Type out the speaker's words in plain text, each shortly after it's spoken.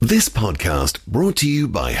This podcast brought to you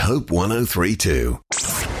by Hope 1032.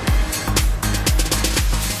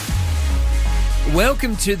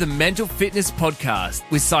 Welcome to the Mental Fitness Podcast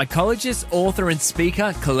with psychologist, author and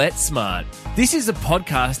speaker Colette Smart. This is a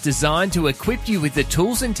podcast designed to equip you with the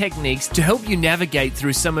tools and techniques to help you navigate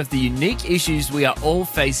through some of the unique issues we are all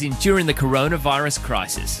facing during the coronavirus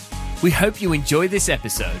crisis. We hope you enjoy this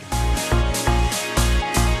episode.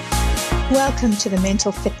 Welcome to the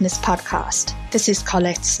Mental Fitness Podcast. This is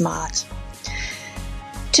Colette Smart.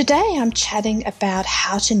 Today I'm chatting about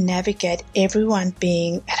how to navigate everyone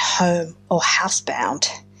being at home or housebound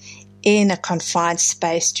in a confined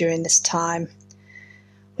space during this time.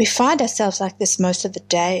 We find ourselves like this most of the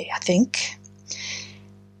day, I think.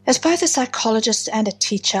 As both a psychologist and a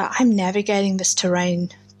teacher, I'm navigating this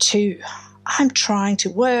terrain too. I'm trying to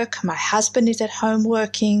work. My husband is at home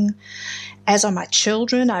working, as are my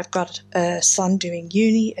children. I've got a son doing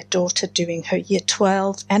uni, a daughter doing her year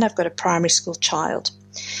 12, and I've got a primary school child.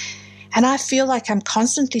 And I feel like I'm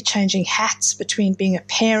constantly changing hats between being a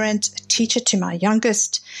parent, a teacher to my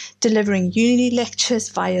youngest, delivering uni lectures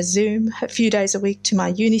via Zoom a few days a week to my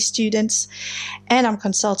uni students, and I'm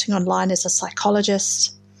consulting online as a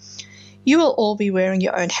psychologist. You will all be wearing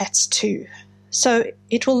your own hats too, so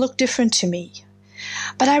it will look different to me.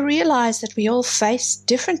 But I realize that we all face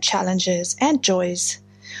different challenges and joys,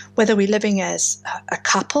 whether we're living as a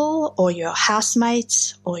couple or your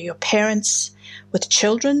housemates or your parents with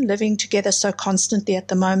children living together so constantly at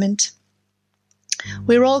the moment.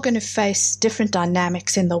 We're all going to face different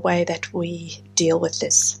dynamics in the way that we deal with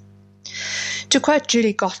this. To quote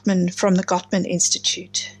Julie Gottman from the Gottman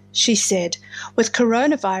Institute, she said, "With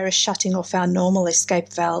coronavirus shutting off our normal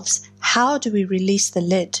escape valves, how do we release the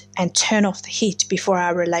lid and turn off the heat before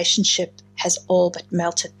our relationship has all but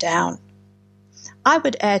melted down?" I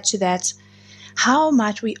would add to that, how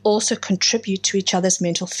might we also contribute to each other's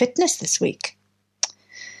mental fitness this week?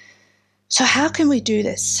 So how can we do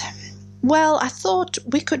this? Well, I thought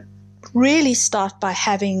we could really start by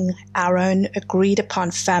having our own agreed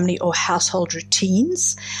upon family or household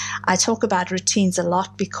routines. I talk about routines a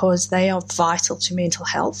lot because they are vital to mental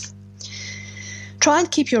health. Try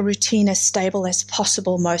and keep your routine as stable as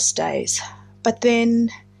possible most days, but then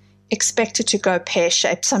expect it to go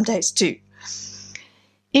pear-shaped some days too.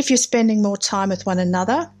 If you're spending more time with one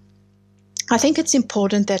another, I think it's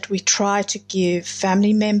important that we try to give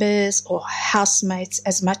family members or housemates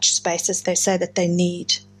as much space as they say that they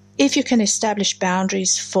need. If you can establish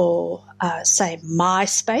boundaries for, say, my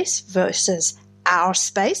space versus our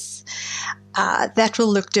space, that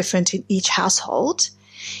will look different in each household.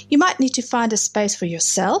 You might need to find a space for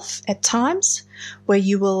yourself at times where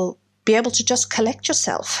you will be able to just collect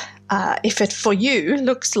yourself. If it for you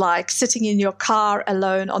looks like sitting in your car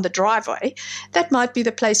alone on the driveway, that might be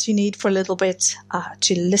the place you need for a little bit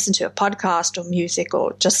to listen to a podcast or music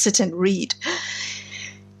or just sit and read.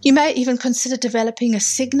 You may even consider developing a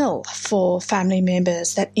signal for family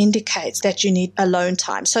members that indicates that you need alone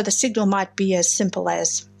time. So the signal might be as simple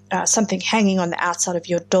as something hanging on the outside of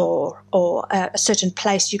your door or a certain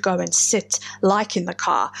place you go and sit, like in the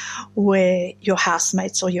car, where your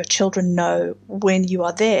housemates or your children know when you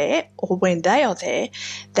are there or when they are there,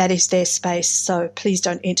 that is their space. So please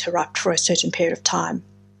don't interrupt for a certain period of time.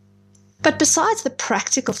 But besides the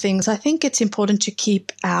practical things, I think it's important to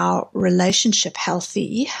keep our relationship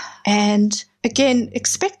healthy and, again,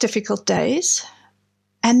 expect difficult days.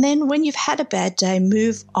 And then when you've had a bad day,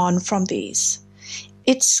 move on from these.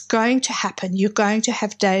 It's going to happen. You're going to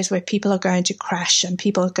have days where people are going to crash and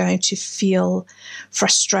people are going to feel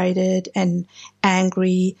frustrated and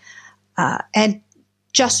angry. And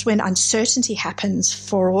just when uncertainty happens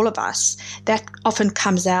for all of us, that often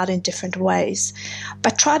comes out in different ways.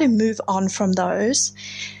 But try to move on from those.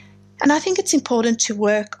 And I think it's important to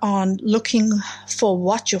work on looking for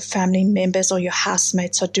what your family members or your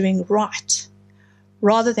housemates are doing right,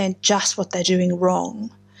 rather than just what they're doing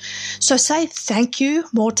wrong. So say thank you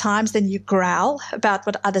more times than you growl about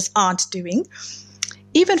what others aren't doing.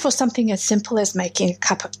 Even for something as simple as making a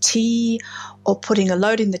cup of tea or putting a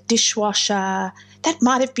load in the dishwasher, that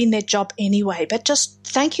might have been their job anyway, but just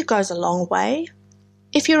thank you goes a long way.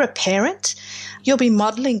 If you're a parent, you'll be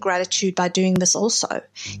modeling gratitude by doing this also.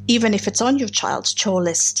 Even if it's on your child's chore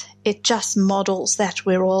list, it just models that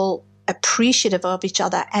we're all appreciative of each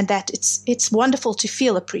other and that it's wonderful to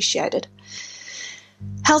feel appreciated.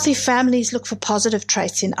 Healthy families look for positive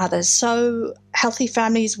traits in others, so healthy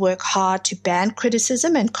families work hard to ban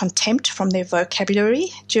criticism and contempt from their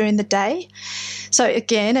vocabulary during the day. So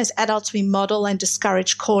again, as adults, we model and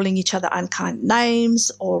discourage calling each other unkind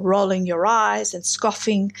names or rolling your eyes and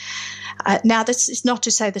scoffing. Now, this is not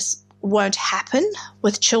to say this won't happen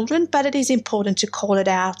with children, but it is important to call it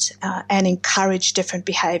out and encourage different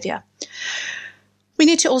behavior. We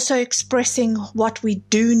need to also expressing what we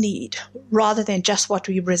do need rather than just what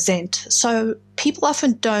we resent. So people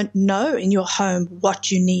often don't know in your home what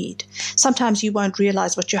you need. Sometimes you won't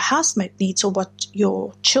realize what your housemate needs or what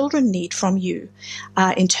your children need from you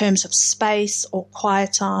in terms of space or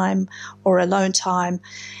quiet time or alone time.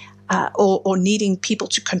 Or needing people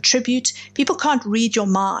to contribute. People can't read your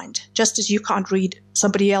mind, just as you can't read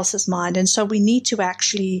somebody else's mind. And so we need to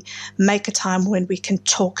actually make a time when we can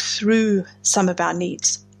talk through some of our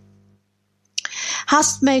needs.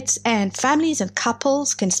 Housemates and families and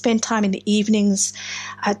couples can spend time in the evenings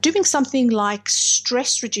doing something like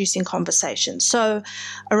stress-reducing conversations. So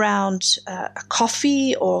around a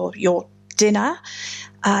coffee or your dinner,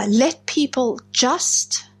 let people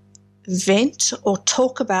just vent or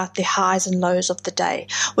talk about the highs and lows of the day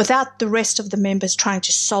without the rest of the members trying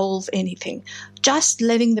to solve anything. Just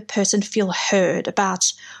letting the person feel heard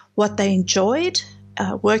about what they enjoyed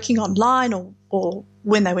working online or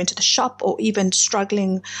when they went to the shop or even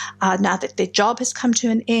struggling now that their job has come to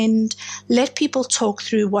an end. Let people talk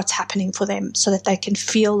through what's happening for them so that they can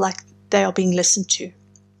feel like they are being listened to.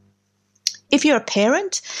 If you're a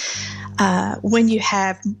parent, when you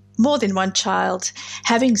have more than one child,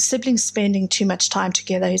 having siblings spending too much time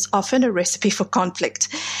together is often a recipe for conflict.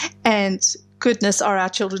 And goodness, are our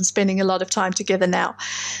children spending a lot of time together now.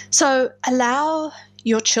 So allow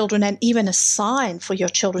your children and even assign for your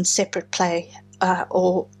children separate play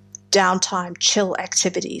or downtime, chill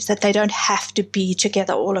activities, that they don't have to be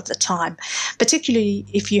together all of the time, particularly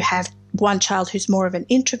if you have one child who's more of an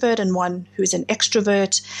introvert and one who's an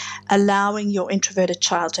extrovert, allowing your introverted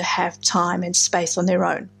child to have time and space on their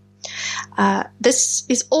own. This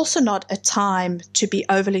is also not a time to be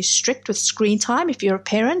overly strict with screen time if you're a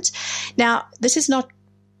parent. Now, this is not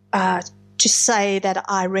to say that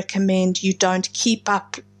I recommend you don't keep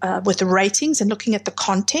up with the ratings and looking at the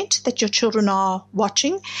content that your children are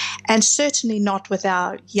watching, and certainly not with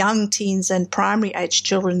our young teens and primary age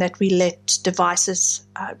children that we let devices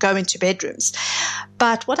go into bedrooms.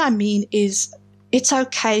 But what I mean is it's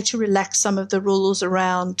okay to relax some of the rules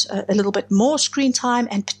around a little bit more screen time,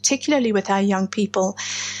 and particularly with our young people.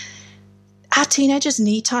 Our teenagers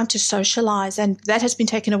need time to socialize, and that has been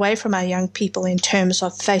taken away from our young people in terms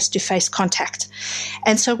of face-to-face contact.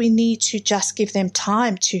 And so we need to just give them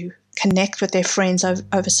time to connect with their friends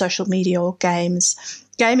over social media or games.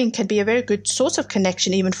 Gaming can be a very good source of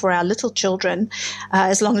connection even for our little children,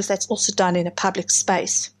 as long as that's also done in a public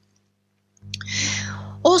space.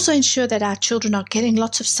 Also ensure that our children are getting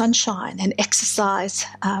lots of sunshine and exercise.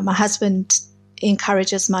 My husband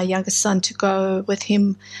encourages my youngest son to go with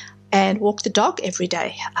him and walk the dog every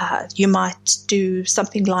day. You might do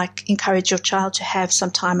something like encourage your child to have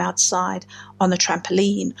some time outside on the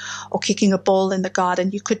trampoline or kicking a ball in the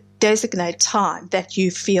garden. You could designate time that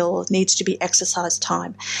you feel needs to be exercise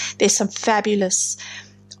time. There's some fabulous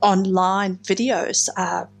online videos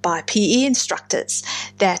by PE instructors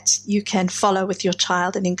that you can follow with your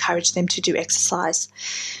child and encourage them to do exercise.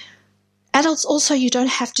 Adults also, you don't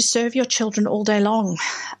have to serve your children all day long.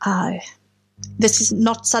 This is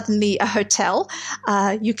not suddenly a hotel.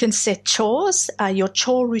 You can set chores. Your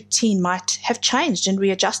chore routine might have changed and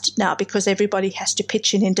readjusted now because everybody has to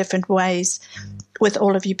pitch in different ways with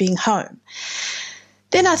all of you being home.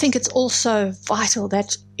 Then I think it's also vital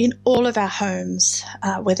that in all of our homes,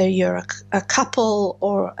 whether you're a couple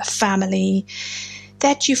or a family,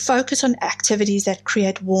 that you focus on activities that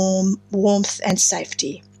create warmth and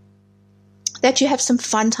safety. That you have some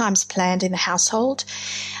fun times planned in the household,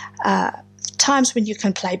 times when you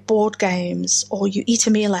can play board games or you eat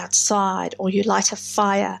a meal outside or you light a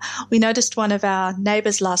fire. We noticed one of our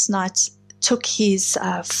neighbors last night took his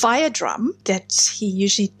fire drum that he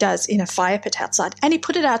usually does in a fire pit outside, and he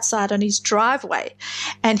put it outside on his driveway.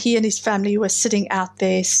 And he and his family were sitting out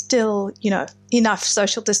there still, enough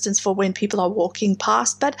social distance for when people are walking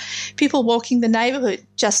past. But people walking the neighborhood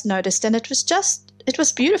just noticed, and it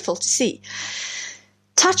was beautiful to see.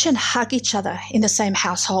 Touch and hug each other in the same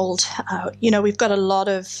household. We've got a lot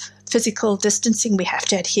of physical distancing we have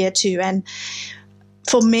to adhere to, and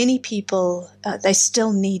for many people, they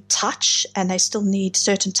still need touch, and they still need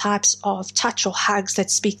certain types of touch or hugs that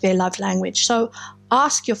speak their love language. So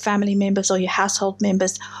ask your family members or your household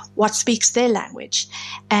members what speaks their language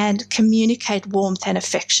and communicate warmth and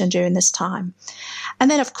affection during this time. And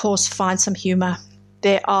then, of course, find some humor.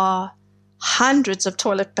 There are hundreds of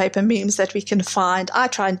toilet paper memes that we can find. I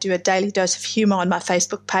try and do a daily dose of humor on my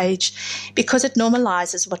Facebook page because it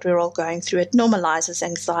normalizes what we're all going through. It normalizes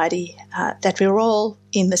anxiety, that we're all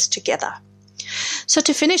in this together. So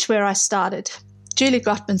to finish where I started, Julie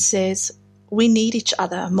Gottman says, we need each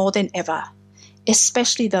other more than ever,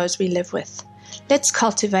 especially those we live with. Let's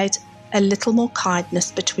cultivate a little more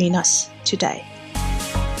kindness between us today.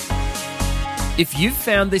 If you've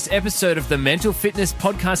found this episode of the Mental Fitness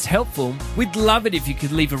Podcast helpful, we'd love it if you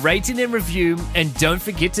could leave a rating and review, and don't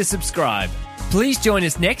forget to subscribe. Please join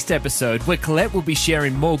us next episode where Colette will be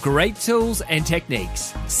sharing more great tools and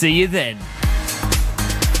techniques. See you then.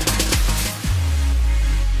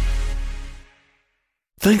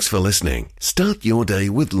 Thanks for listening. Start your day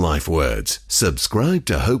with Life Words. Subscribe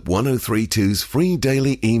to Hope 1032's free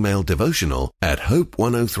daily email devotional at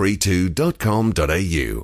hope1032.com.au.